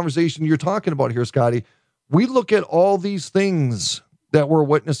this conversation you're talking about here, Scotty, we look at all these things that we're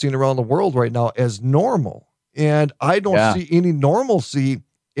witnessing around the world right now as normal. And I don't see any normalcy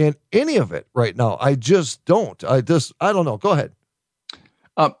in any of it right now. I just don't. I don't know. Go ahead.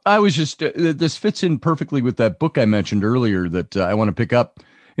 I was just, this fits in perfectly with that book I mentioned earlier that I want to pick up.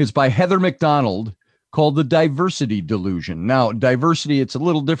 It's by Heather McDonald, called The Diversity Delusion. Now, diversity, it's a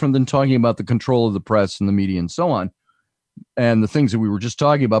little different than talking about the control of the press and the media and so on, and the things that we were just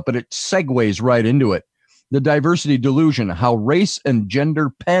talking about, but it segues right into it. The Diversity Delusion, how race and gender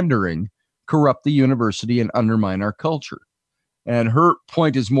pandering corrupt the university and undermine our culture. And her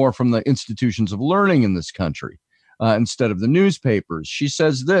point is more from the institutions of learning in this country instead of the newspapers. She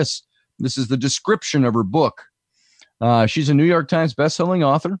says this is the description of her book. She's a New York Times bestselling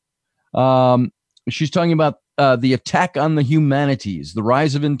author. She's talking about the attack on the humanities, the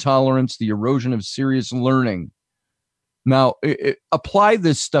rise of intolerance, the erosion of serious learning. Now, apply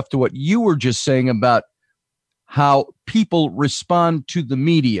this stuff to what you were just saying about how people respond to the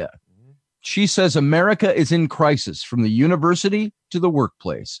media. She says America is in crisis from the university to the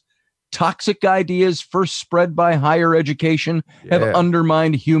workplace. Toxic ideas first spread by higher education have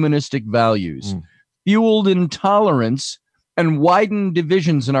undermined humanistic values, fueled intolerance, and widened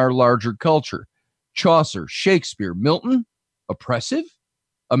divisions in our larger culture. Chaucer, Shakespeare, Milton, oppressive?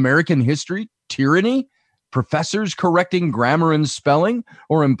 American history, tyranny? Professors correcting grammar and spelling,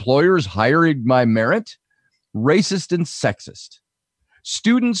 or employers hiring by merit? Racist and sexist.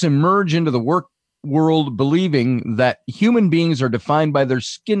 Students emerge into the work world believing that human beings are defined by their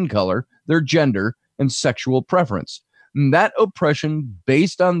skin color, their gender, and sexual preference. And that oppression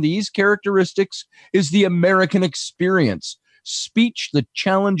based on these characteristics is the American experience. Speech that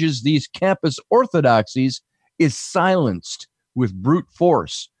challenges these campus orthodoxies is silenced with brute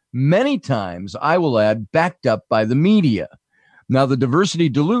force. Many times, I will add, backed up by the media. Now, The Diversity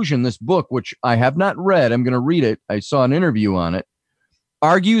Delusion, this book, which I have not read, I'm going to read it. I saw an interview on it,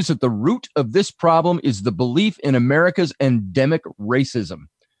 argues that the root of this problem is the belief in America's endemic racism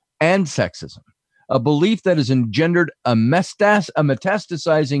and sexism, a belief that has engendered a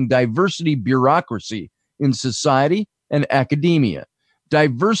metastasizing diversity bureaucracy in society and academia.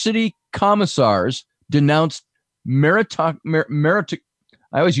 Diversity commissars denounced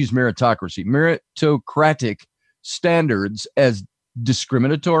meritocratic standards as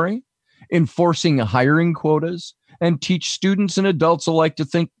discriminatory, enforcing hiring quotas, and teach students and adults alike to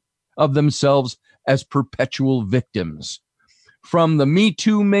think of themselves as perpetual victims. From the Me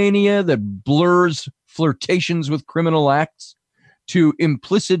Too mania that blurs flirtations with criminal acts to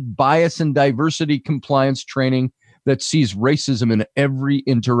implicit bias and diversity compliance training that sees racism in every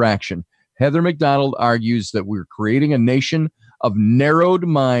interaction, Heather McDonald argues that we're creating a nation of narrowed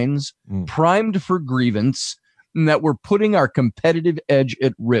minds, primed for grievance, and that we're putting our competitive edge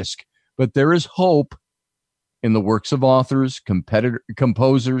at risk. But there is hope in the works of authors,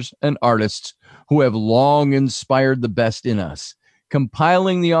 composers, and artists who have long inspired the best in us.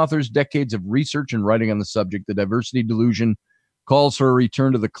 Compiling the author's decades of research and writing on the subject, The Diversity Delusion calls for a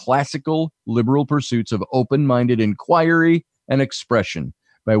return to the classical liberal pursuits of open-minded inquiry and expression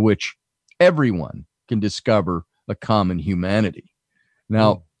by which everyone can discover a common humanity.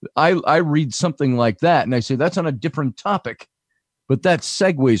 Now, I read something like that and I say that's on a different topic, but that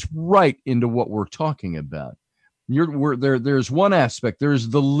segues right into what we're talking about. There's one aspect. There's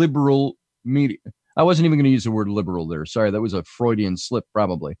the liberal media. I wasn't even going to use the word liberal there. Sorry, that was a Freudian slip,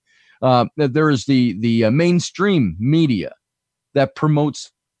 probably. There is the mainstream media that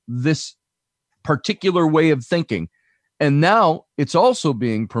promotes this particular way of thinking. And now it's also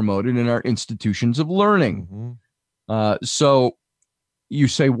being promoted in our institutions of learning. So you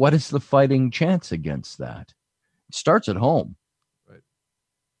say, what is the fighting chance against that? It starts at home. Right.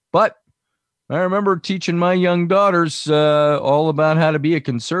 But I remember teaching my young daughters all about how to be a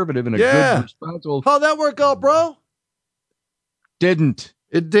conservative and a good, responsible. How'd that work out, bro? Didn't.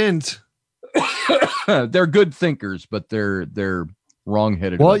 It didn't. They're good thinkers, but they're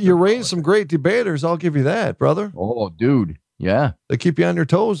wrong-headed. Well, you raised some great debaters. I'll give you that, brother. Oh, dude. Yeah. They keep you on your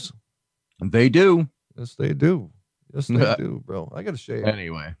toes. They do. Yes, they do. Yes, they do, bro. I got to shave.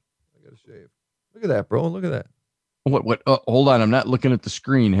 Anyway. I got to shave. Look at that, bro. Look at that. What? Hold on. I'm not looking at the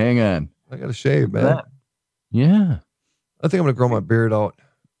screen. Hang on. I got to shave, man. Yeah. I think I'm going to grow my beard out.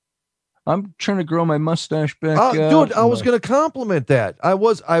 I'm trying to grow my mustache back. Dude, I was going to compliment that. I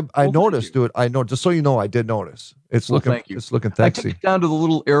noticed, dude. I know, just so you know, I did notice. Thank you. It's looking I sexy. took it down to the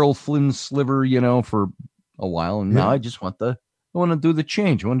little Errol Flynn sliver, for a while, and now I just want I want to do the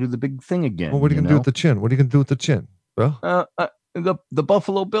change. I want to do the big thing again. Well, what are you going to do with the chin? What are you going to do with the chin, bro? The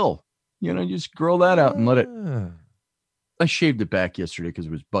Buffalo Bill. Just grow that out and let it. I shaved it back yesterday because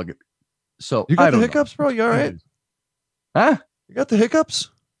it was bugging. So you got the hiccups, bro? You all right? Huh? You got the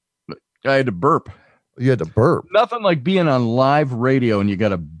hiccups? I had to burp. You had to burp. Nothing like being on live radio and you got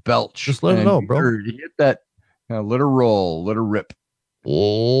to belch. Just let it know, bro. You hit that. Let her roll. Let her rip.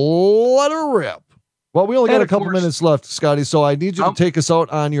 Let her rip. Well, we only got a couple minutes left, Scotty, so I need you to take us out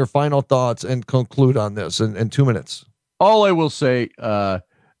on your final thoughts and conclude on this in 2 minutes. All I will say, and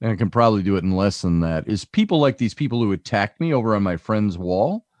I can probably do it in less than that, is people like these people who attacked me over on my friend's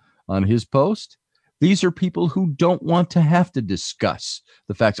wall on his post. These are people who don't want to have to discuss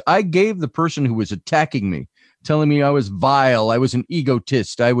the facts. I gave the person who was attacking me, telling me I was vile, I was an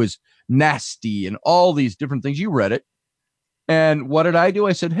egotist, I was nasty, and all these different things. You read it. And what did I do?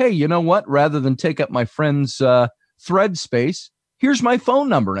 I said, hey, you know what? Rather than take up my friend's thread space, here's my phone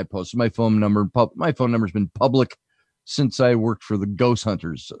number. And I posted my phone number. My phone number's been public since I worked for the Ghost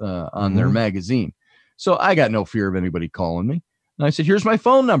Hunters on their magazine. So I got no fear of anybody calling me. And I said, here's my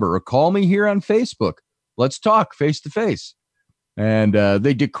phone number, or call me here on Facebook. Let's talk face to face. And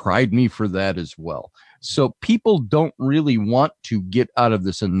they decried me for that as well. So people don't really want to get out of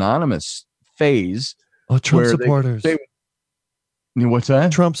this anonymous phase. Oh, Trump supporters. What's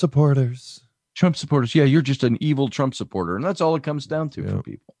that? Trump supporters. Trump supporters. Yeah, you're just an evil Trump supporter. And that's all it comes down to for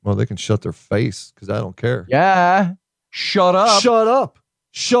people. Well, they can shut their face because I don't care. Yeah. Shut up. Shut up.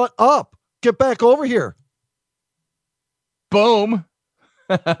 Shut up. Get back over here. Boom.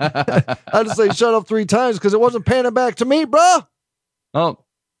 I had to say shut up 3 times because it wasn't panning back to me, bro. Oh.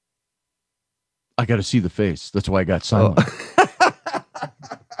 I got to see the face. That's why I got silent.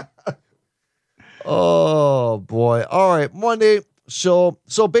 Oh, boy. All right. Monday. So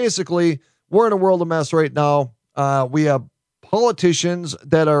basically, we're in a world of mess right now. We have politicians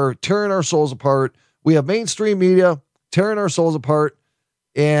that are tearing our souls apart. We have mainstream media tearing our souls apart.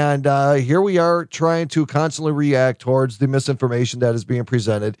 And here we are trying to constantly react towards the misinformation that is being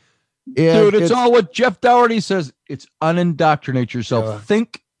presented. And dude, it's all what Jeff Dougherty says. It's unindoctrinate yourself.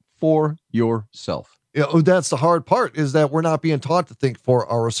 Think for yourself. Yeah, that's the hard part, is that we're not being taught to think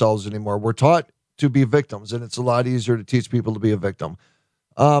for ourselves anymore. We're taught to be victims, and it's a lot easier to teach people to be a victim.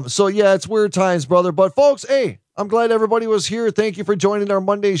 So yeah, it's weird times, brother. But folks, hey, I'm glad everybody was here. Thank you for joining our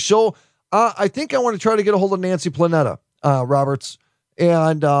Monday show. I think I want to try to get a hold of Nancy Planetta, Roberts.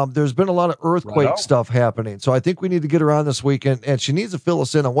 And there's been a lot of earthquake stuff happening. So I think we need to get her on this weekend, and she needs to fill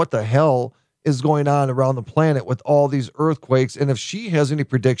us in on what the hell is going on around the planet with all these earthquakes. And if she has any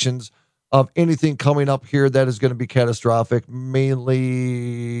predictions of anything coming up here that is going to be catastrophic,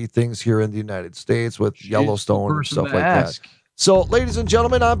 mainly things here in the United States with Yellowstone and stuff like that. So, ladies and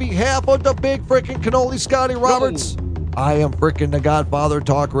gentlemen, on behalf of the big freaking cannoli, Scotty Roberts, I am freaking the Godfather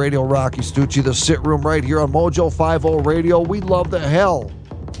Talk Radio, Rocci Stucci, the sit room right here on Mojo 50 Radio. We love the hell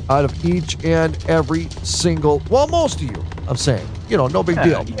out of each and every single, well, most of you, I'm saying, no big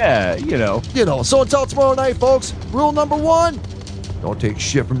deal. Yeah, so until tomorrow night, folks, rule number 1, don't take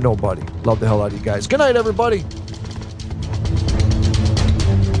shit from nobody. Love the hell out of you guys. Good night, everybody.